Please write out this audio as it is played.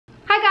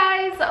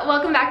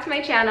welcome back to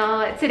my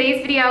channel.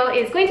 Today's video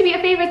is going to be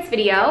a favorites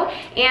video,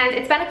 and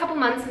it's been a couple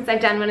months since I've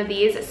done one of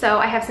these, so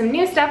I have some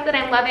new stuff that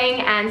I'm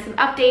loving and some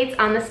updates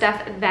on the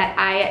stuff that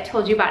I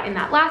told you about in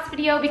that last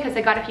video because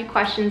I got a few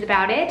questions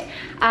about it.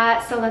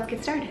 So let's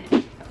get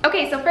started.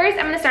 Okay, so first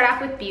I'm gonna start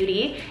off with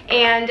beauty,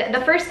 and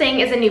the first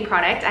thing is a new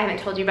product. I haven't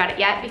told you about it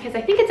yet because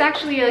I think it's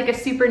actually like a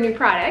super new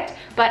product,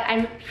 but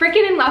I'm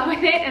freaking in love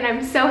with it and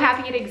I'm so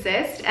happy it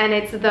exists, and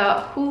it's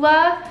the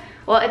Hoola,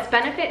 well, it's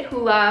Benefit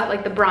Hoola,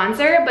 like the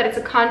bronzer, but it's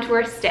a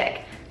contour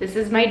stick. This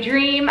is my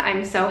dream.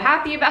 I'm so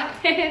happy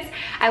about this.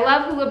 I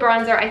love Hoola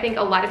bronzer. I think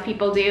a lot of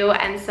people do,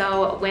 and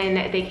so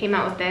when they came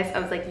out with this, I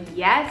was like,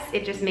 yes,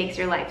 it just makes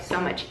your life so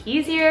much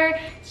easier.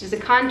 It's just a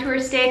contour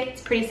stick.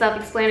 It's pretty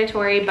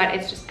self-explanatory, but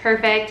it's just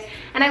perfect,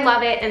 and I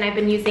love it, and I've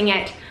been using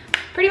it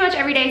pretty much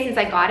every day since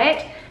I got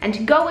it. And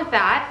to go with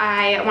that,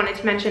 I wanted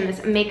to mention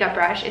this makeup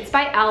brush. It's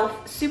by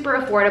e.l.f., super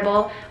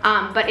affordable,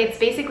 but it's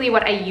basically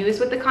what I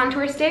use with the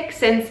contour stick.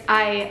 Since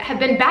I have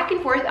been back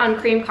and forth on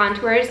cream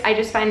contours, I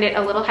just find it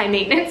a little high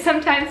maintenance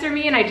sometimes for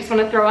me, and I just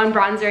want to throw on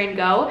bronzer and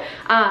go.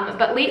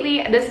 But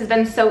lately, this has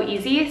been so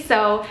easy,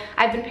 so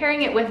I've been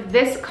pairing it with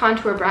this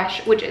contour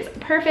brush, which is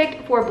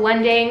perfect for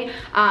blending.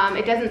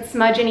 It doesn't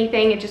smudge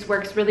anything, it just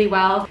works really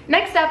well.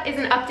 Next up is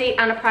an update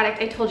on a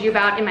product I told you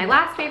about in my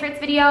last favorites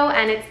video,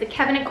 and it's the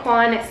Kevyn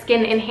Aucoin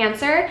Skin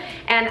Enhancer,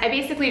 and I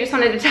basically just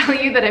wanted to tell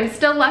you that I'm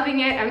still loving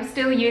it, I'm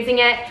still using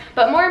it,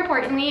 but more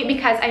importantly,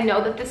 because I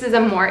know that this is a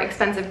more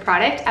expensive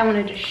product, I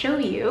wanted to show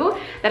you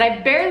that I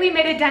barely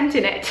made a dent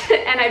in it,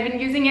 and I've been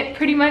using it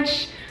pretty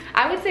much,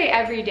 I would say,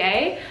 every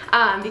day,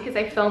 because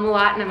I film a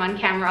lot and I'm on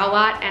camera a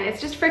lot, and it's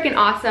just freaking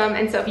awesome.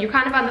 And so if you're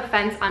kind of on the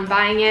fence on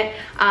buying it,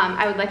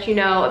 I would let you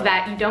know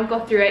that you don't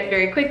go through it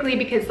very quickly,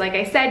 because like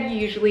I said,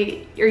 you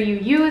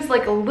use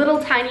like a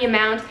little tiny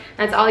amount,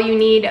 that's all you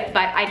need,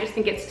 but I just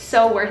think it's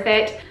so worth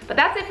it. But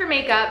that's it for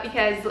makeup,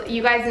 because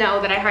you guys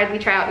know that I hardly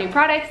try out new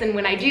products, and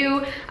when I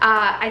do,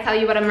 I tell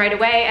you about them right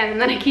away, and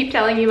then I keep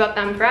telling you about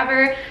them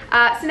forever.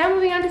 So now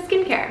moving on to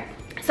skincare.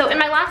 So in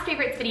my last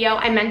favorites video,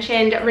 I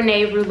mentioned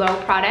Renee Rouleau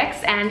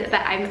products and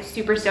that I'm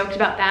super stoked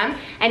about them.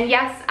 And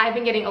yes, I've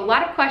been getting a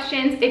lot of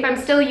questions if I'm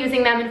still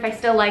using them and if I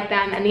still like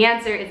them, and the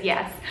answer is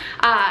yes.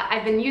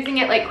 I've been using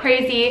it like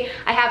crazy.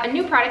 I have a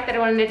new product that I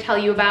wanted to tell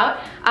you about,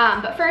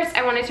 but first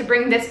I wanted to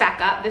bring this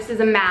back up. This is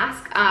a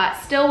mask,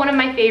 still one of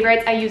my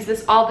favorites. I use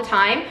this all the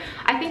time.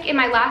 I think in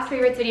my last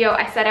favorites video,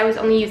 I said I was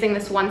only using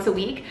this once a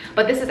week,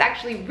 but this is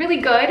actually really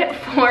good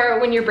for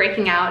when you're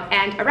breaking out.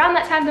 And around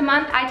that time of the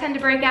month, I tend to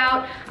break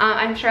out.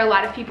 I'm sure a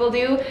lot of people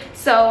do.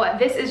 So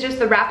this is just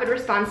the Rapid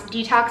Response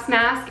Detox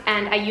Mask,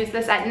 and I use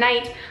this at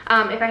night.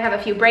 If I have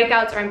a few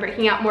breakouts or I'm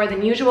breaking out more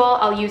than usual,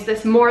 I'll use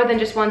this more than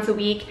just once a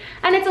week.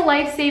 And it's a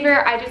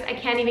lifesaver. I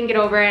can't even get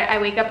over it.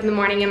 I wake up in the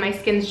morning and my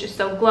skin's just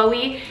so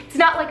glowy. It's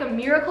not like a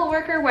miracle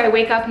worker where I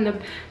wake up and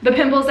the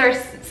pimples are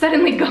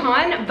suddenly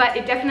gone, but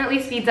it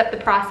definitely speeds up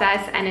the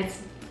process, and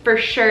it's for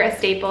sure a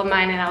staple of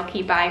mine, and I'll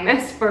keep buying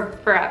this for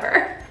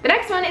forever. The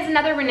next one is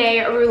another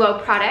Renee Rouleau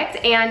product,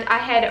 and I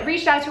had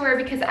reached out to her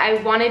because I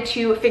wanted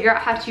to figure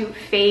out how to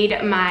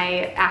fade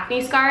my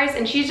acne scars,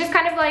 and she's just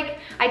kind of like,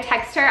 I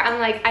text her, I'm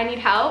like, I need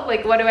help,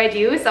 like what do I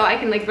do? So I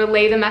can like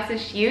relay the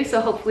message to you,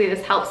 so hopefully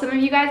this helps some of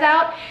you guys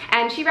out.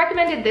 And she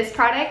recommended this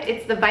product.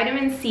 It's the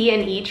vitamin C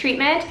and E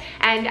treatment,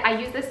 and I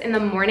use this in the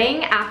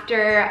morning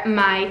after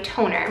my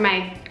toner,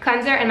 my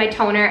cleanser and my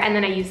toner, and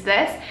then I use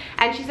this,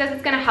 and she says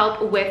it's gonna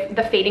help with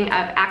the fading of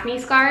acne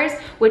scars,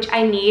 which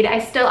I need. I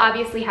still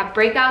obviously have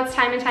breakouts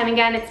time and time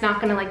again. It's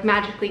not gonna like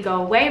magically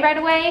go away right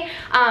away,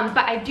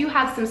 but I do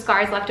have some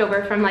scars left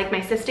over from like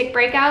my cystic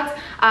breakouts,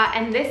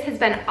 and this has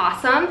been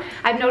awesome.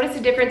 I've noticed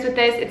a difference with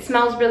this. It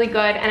smells really good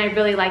and I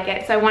really like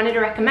it, so I wanted to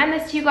recommend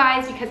this to you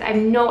guys because I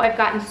know I've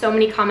gotten so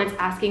many comments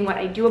asking what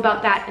I do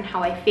about that and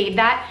how I fade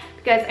that,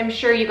 because I'm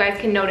sure you guys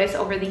can notice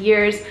over the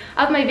years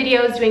of my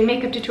videos doing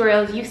makeup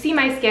tutorials, you see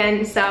my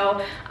skin,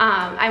 so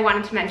I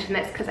wanted to mention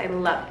this because I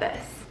love this.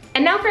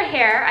 And now for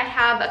hair, I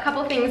have a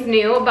couple things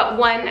new, but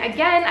one,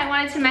 again, I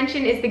wanted to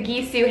mention is the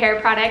Gisou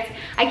hair product.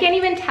 I can't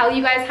even tell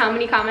you guys how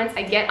many comments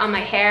I get on my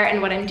hair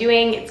and what I'm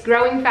doing. It's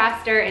growing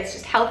faster, it's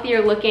just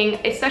healthier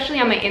looking, especially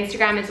on my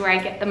Instagram is where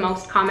I get the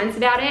most comments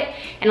about it.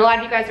 And a lot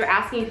of you guys were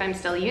asking if I'm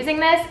still using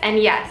this, and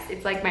yes,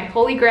 it's like my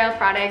holy grail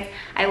product.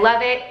 I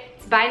love it.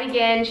 It's by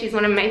Again. She's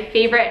one of my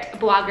favorite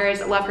bloggers.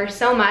 I love her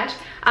so much.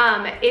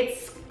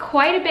 It's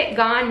quite a bit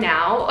gone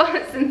now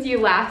since you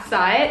last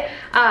saw it.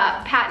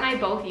 Pat and I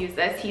both use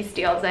this. He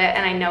steals it,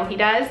 and I know he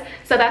does,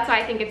 so that's why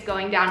I think it's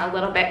going down a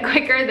little bit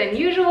quicker than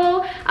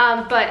usual,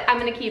 but I'm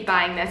gonna keep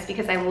buying this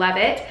because I love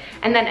it.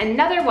 And then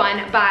another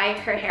one by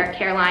her hair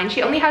care line.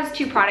 She only has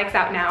 2 products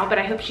out now, but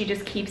I hope she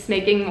just keeps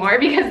making more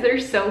because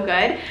they're so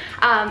good.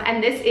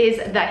 And this is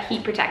the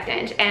heat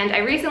protectant, and I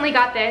recently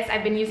got this.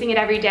 I've been using it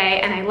every day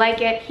and I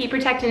like it. Heat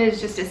protectant is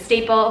just a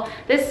staple.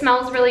 This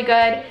smells really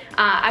good.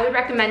 I would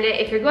recommend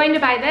it. If you're going to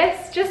buy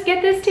this, just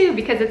get this too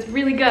because it's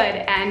really good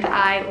and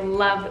I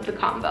love the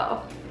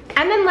combo.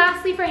 And then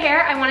lastly for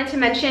hair, I wanted to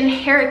mention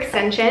hair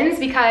extensions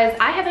because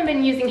I haven't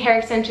been using hair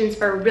extensions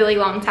for a really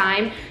long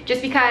time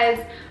just because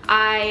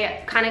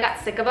I kind of got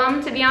sick of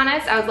them, to be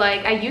honest. I was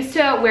like, I used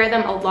to wear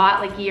them a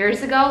lot like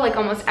years ago, like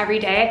almost every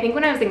day, I think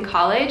when I was in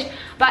college,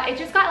 but it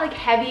just got like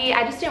heavy.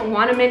 I just didn't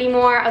want them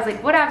anymore. I was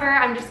like, whatever,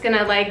 I'm just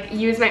gonna like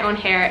use my own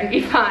hair and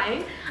be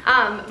fine.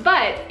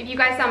 But if you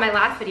guys saw my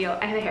last video,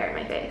 I had hair in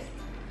my face.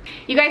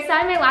 You guys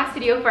saw in my last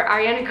video for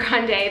Ariana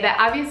Grande that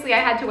obviously I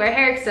had to wear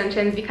hair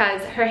extensions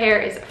because her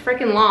hair is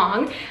freaking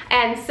long,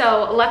 and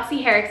so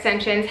Luxie Hair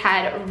Extensions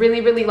had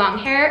really, really long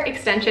hair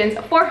extensions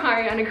for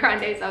Ariana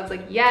Grande, so I was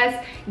like,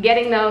 yes,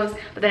 getting those.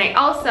 But then I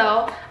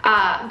also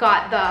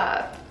got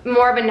the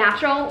more of a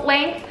natural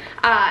length,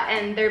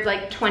 and they're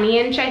like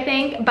 20-inch, I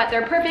think, but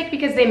they're perfect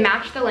because they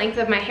match the length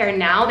of my hair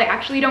now. They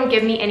actually don't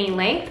give me any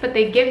length, but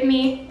they give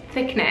me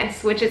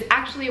thickness, which is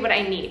actually what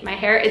I need. My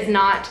hair is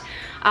not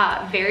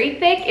very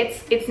thick.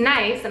 It's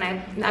nice, and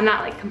I'm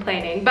not like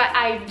complaining, but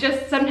I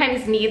just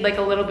sometimes need like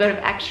a little bit of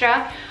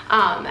extra,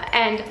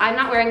 and I'm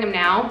not wearing them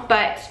now,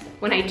 but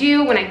when I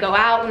do, when I go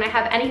out, when I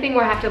have anything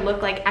where I have to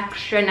look like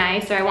extra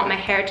nice or I want my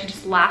hair to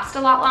just last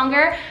a lot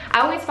longer, I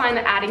always find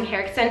that adding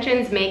hair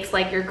extensions makes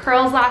like your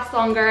curls last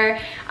longer.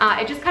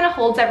 It just kind of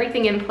holds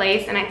everything in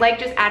place, and I like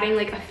just adding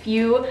like a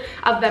few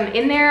of them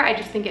in there. I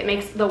just think it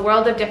makes the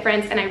world of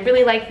difference, and I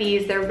really like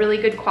these. They're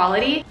really good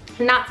quality.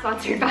 Not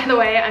sponsored, by the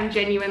way. I'm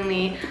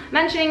genuinely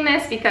mentioning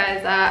this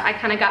because I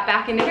kind of got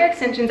back into hair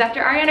extensions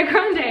after Ariana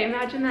Grande,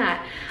 imagine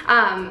that.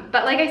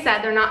 But like I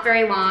said, they're not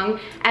very long,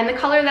 and the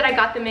color that I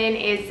got them in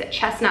is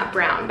chestnut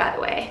brown, by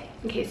the way.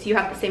 In case you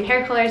have the same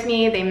hair color as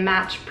me, they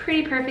match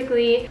pretty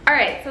perfectly. All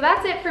right, so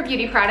that's it for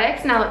beauty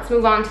products. Now let's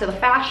move on to the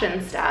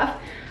fashion stuff.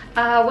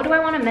 What do I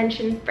want to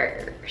mention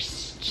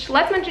first?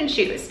 Let's mention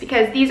shoes,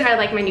 because these are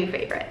like my new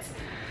favorites.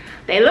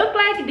 They look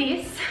like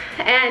this,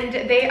 and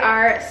they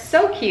are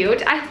so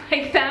cute. I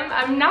like them.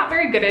 I'm not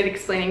very good at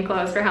explaining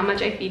clothes for how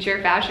much I feature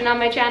fashion on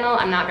my channel.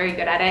 I'm not very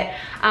good at it,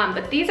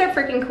 but these are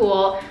freaking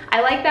cool.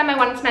 I like them. I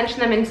wanted to mention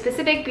them in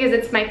specific because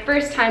it's my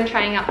first time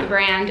trying out the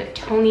brand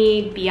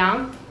Tony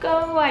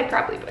Bianco. I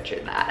probably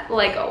butchered that,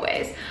 like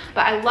always,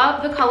 but I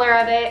love the color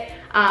of it.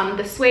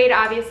 The suede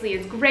obviously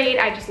is great.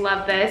 I just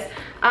love this.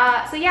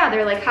 So yeah,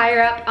 they're like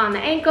higher up on the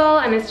ankle,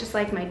 and it's just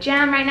like my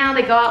jam right now.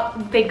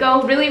 They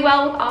go really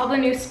well with all the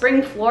new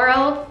spring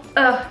floral.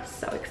 Ugh,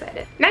 so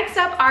excited. Next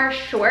up are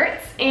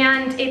shorts,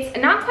 and it's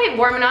not quite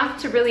warm enough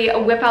to really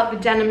whip out the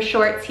denim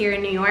shorts here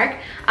in New York,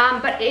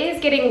 but it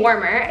is getting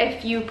warmer.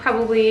 If you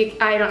probably,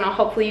 I don't know,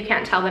 hopefully you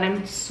can't tell that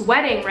I'm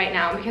sweating right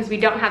now because we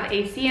don't have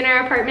AC in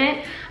our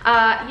apartment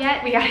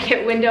yet. We gotta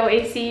get window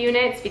AC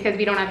units because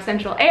we don't have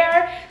central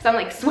air, so I'm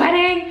like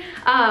sweating,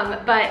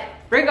 but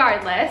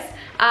regardless,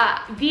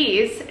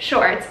 these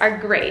shorts are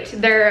great.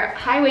 They're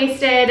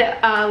high-waisted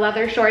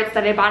leather shorts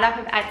that I bought off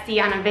of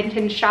Etsy on a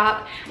vintage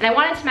shop, and I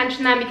wanted to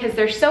mention them because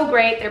they're so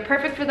great. They're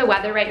perfect for the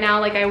weather right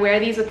now. Like, I wear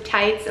these with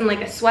tights and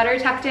like a sweater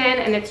tucked in,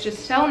 and it's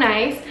just so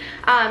nice.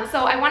 So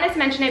I wanted to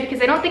mention it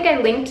because I don't think I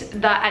linked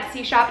the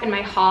Etsy shop in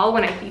my haul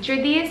when I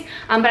featured these,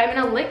 but I'm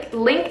gonna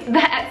link the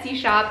Etsy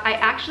shop. I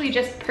actually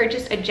just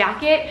purchased a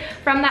jacket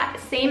from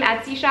that same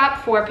Etsy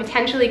shop for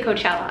potentially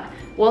Coachella.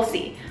 We'll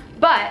see.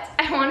 But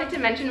I wanted to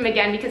mention them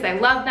again because I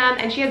love them,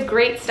 and she has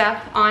great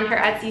stuff on her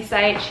Etsy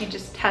site. She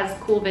just has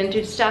cool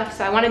vintage stuff,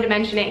 so I wanted to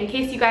mention it in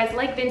case you guys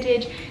like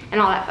vintage and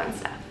all that fun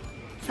stuff.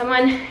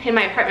 Someone in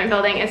my apartment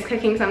building is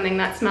cooking something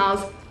that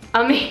smells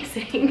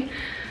amazing.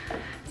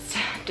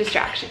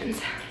 Distractions.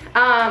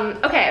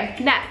 Okay,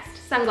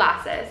 next,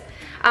 sunglasses.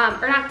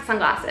 Or not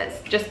sunglasses,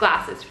 just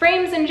glasses,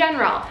 frames in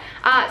general.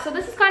 So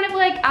this is kind of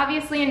like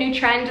obviously a new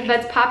trend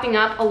that's popping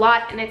up a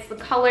lot, and it's the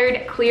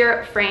colored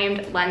clear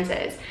framed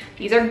lenses.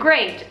 These are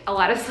great. A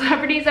lot of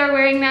celebrities are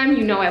wearing them.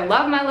 You know I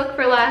love my look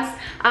for less.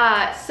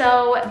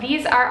 So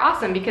these are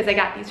awesome because I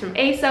got these from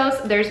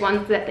ASOS. There's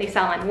ones that they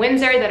sell in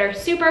Windsor that are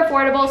super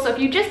affordable. So if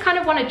you just kind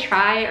of want to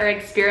try or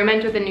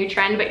experiment with a new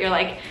trend, but you're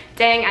like,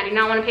 dang, I do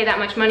not want to pay that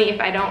much money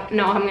if I don't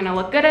know I'm gonna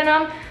look good in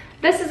them,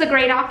 this is a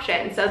great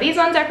option. So these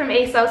ones are from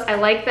ASOS. I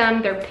like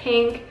them. They're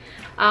pink.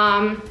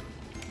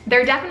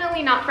 They're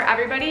definitely not for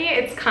everybody.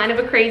 It's kind of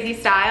a crazy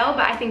style,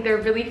 but I think they're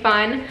really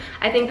fun.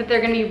 I think that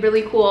they're gonna be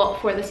really cool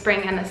for the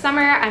spring and the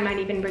summer. I might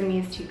even bring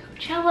these to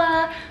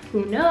Coachella,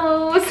 who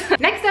knows?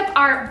 Next up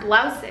are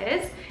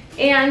blouses.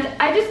 And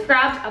I just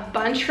grabbed a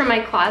bunch from my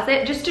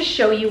closet just to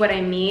show you what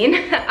I mean.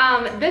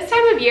 This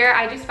time of year,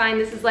 I just find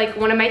this is like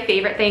one of my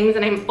favorite things,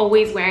 and I'm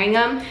always wearing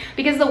them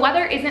because the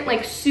weather isn't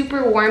like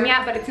super warm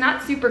yet, but it's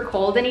not super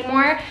cold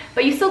anymore,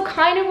 but you still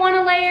kind of want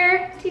to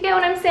layer. Do you get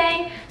what I'm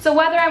saying? So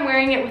whether I'm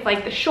wearing it with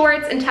like the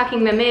shorts and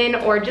tucking them in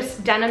or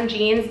just denim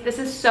jeans, this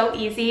is so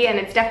easy, and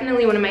it's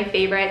definitely one of my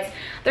favorites.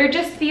 They're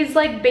just these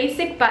like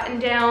basic button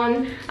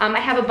down. I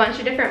have a bunch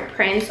of different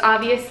prints,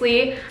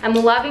 obviously. I'm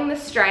loving the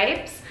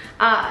stripes.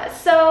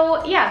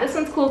 So yeah, this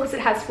one's cool because it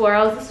has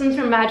florals. This one's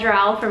from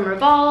Madrigal from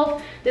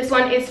Revolve. This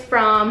one is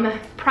from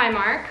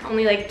Primark,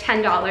 only like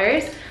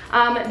 $10.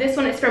 This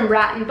one is from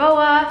Rat and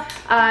Boa.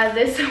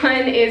 This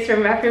one is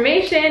from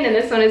Reformation, and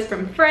this one is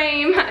from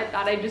Frame. I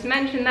thought I'd just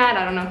mention that.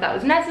 I don't know if that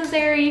was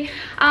necessary,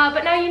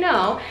 but now you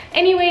know.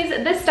 Anyways,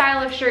 this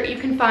style of shirt you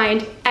can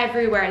find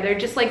everywhere. They're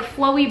just like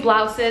flowy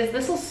blouses.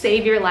 This will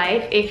save your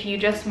life if you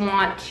just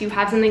want to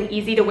have something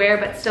easy to wear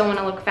but still want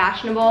to look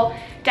fashionable.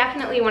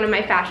 Definitely one of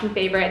my fashion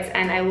favorites,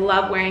 and I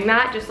love wearing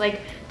that, just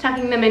like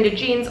tucking them into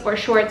jeans or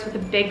shorts with a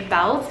big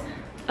belt.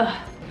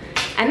 Ugh.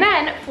 And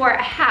then for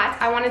a hat,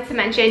 I wanted to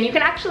mention, you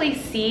can actually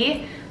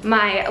see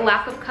my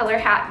lack of color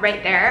hat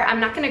right there. I'm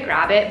not gonna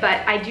grab it, but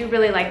I do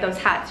really like those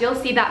hats. You'll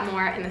see that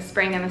more in the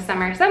spring and the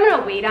summer, so I'm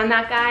gonna wait on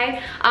that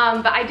guy.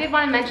 But I did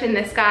wanna mention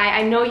this guy.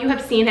 I know you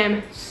have seen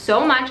him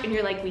so much and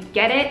you're like, we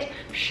get it,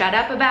 shut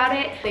up about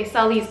it. They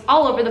sell these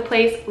all over the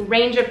place,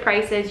 range of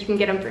prices. You can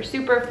get them for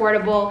super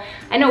affordable.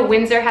 I know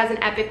Windsor has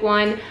an epic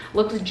one,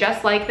 looks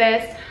just like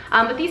this.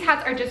 But these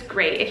hats are just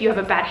great if you have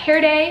a bad hair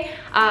day.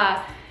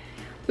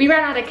 We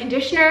ran out of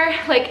conditioner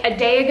like a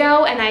day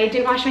ago and I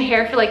didn't wash my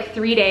hair for like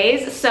 3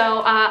 days.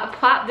 So I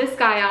plopped this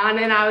guy on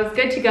and I was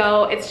good to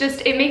go. It's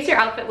just, it makes your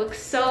outfit look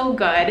so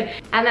good.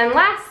 And then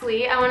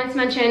lastly, I wanted to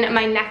mention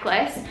my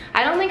necklace.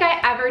 I don't think I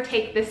ever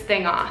take this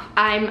thing off.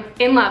 I'm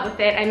in love with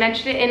it. I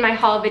mentioned it in my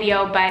haul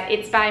video, but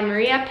it's by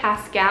Maria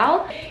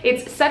Pascal.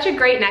 It's such a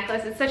great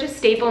necklace. It's such a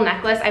staple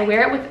necklace. I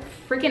wear it with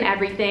freaking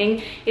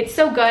everything. It's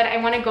so good. I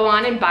want to go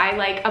on and buy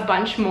like a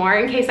bunch more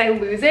in case I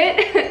lose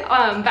it.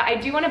 But I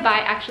do want to buy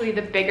actually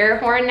the bigger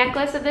horn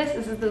necklace of this.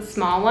 This is the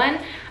small one.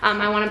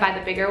 I want to buy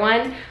the bigger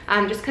one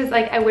just because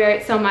like I wear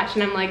it so much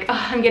and I'm like,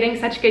 oh, I'm getting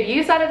such good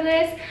use out of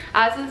this.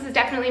 So this is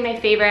definitely my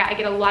favorite. I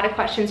get a lot of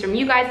questions from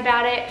you guys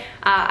about it.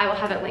 I will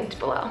have it linked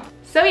below.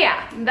 So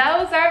yeah,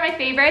 those are my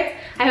favorites.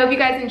 I hope you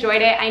guys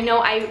enjoyed it. I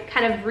know I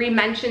kind of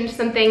re-mentioned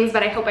some things,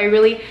 but I hope I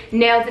really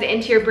nailed it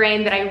into your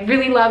brain that I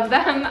really love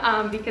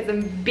them because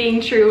I'm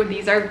being true.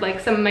 These are like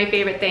some of my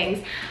favorite things.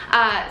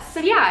 So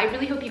yeah, I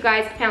really hope you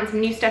guys found some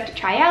new stuff to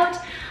try out.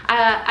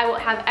 I will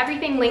have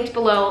everything linked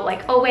below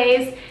like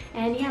always.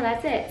 And yeah,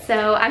 that's it.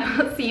 So I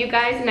will see you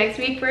guys next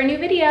week for a new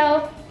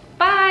video.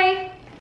 Bye!